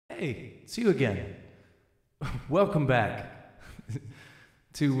Hey, it's you again. Welcome back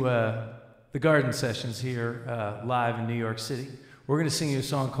to the Garden Sessions here live in New York City. We're going to sing you a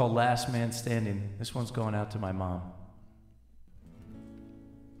song called Last Man Standing. This one's going out to my mom.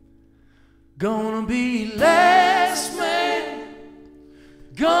 Gonna be last man,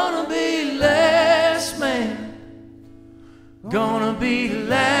 gonna be last man, gonna be the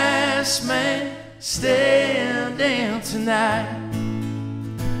last man standing tonight.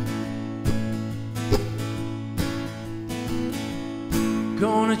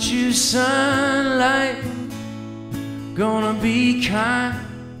 Gonna choose sunlight, gonna be kind.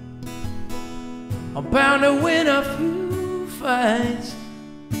 I'm bound to win a few fights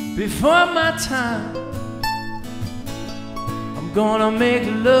before my time. I'm gonna make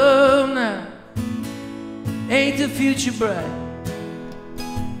love now, ain't the future bright?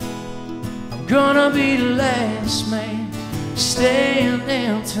 I'm gonna be the last man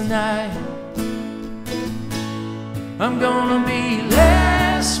standing tonight. I'm gonna be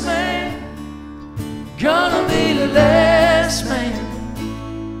last man, gonna be the last man,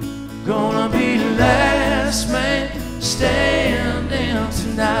 gonna be the last man standing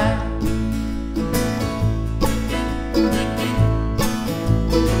tonight.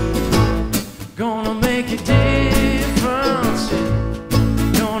 Gonna make a difference,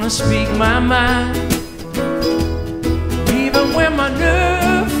 gonna speak my mind, even when my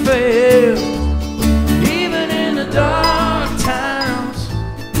nerve fails. Dark times,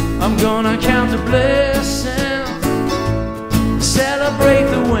 I'm gonna count the blessings, celebrate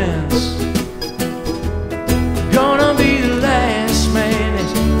the wins. Gonna be the last man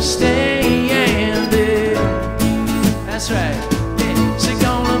that's standing. That's right. Yeah. So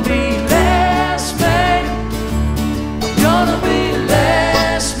gonna be last man, gonna be the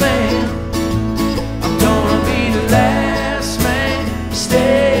last man, I'm gonna be the last man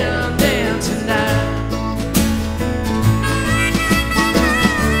standing tonight.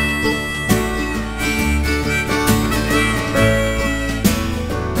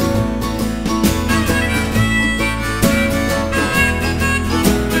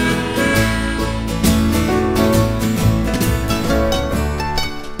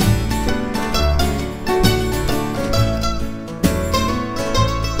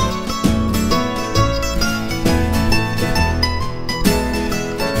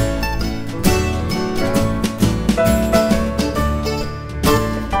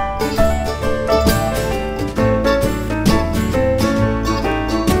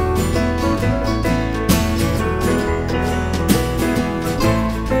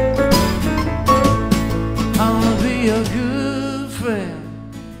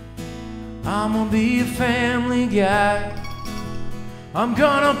 I'm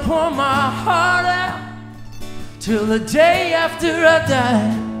gonna pour my heart out till the day after I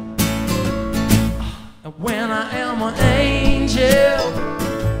die. And when I am an angel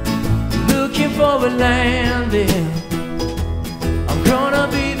looking for a landing, I'm gonna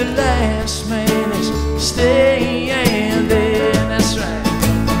be the last man that's standing. That's right.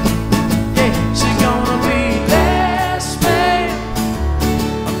 Yeah, so gonna be last man,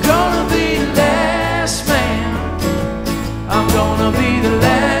 I'm gonna be the last man, I'm gonna be the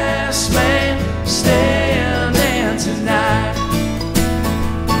last man standing tonight.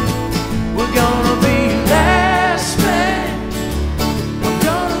 We're gonna be last man, I'm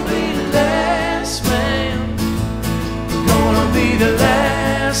gonna be the last man, I'm gonna be the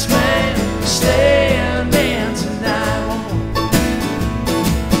last man standing tonight. One more.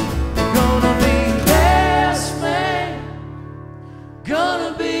 Gonna be last man,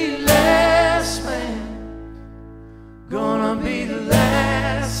 gonna be last man, gonna be the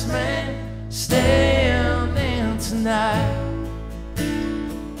last man standing tonight.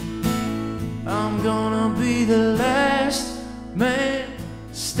 I'm gonna be the last man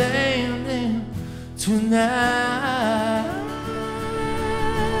standing tonight.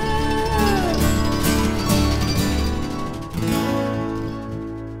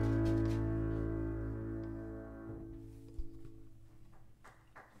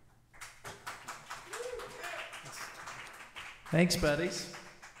 Thanks, buddies.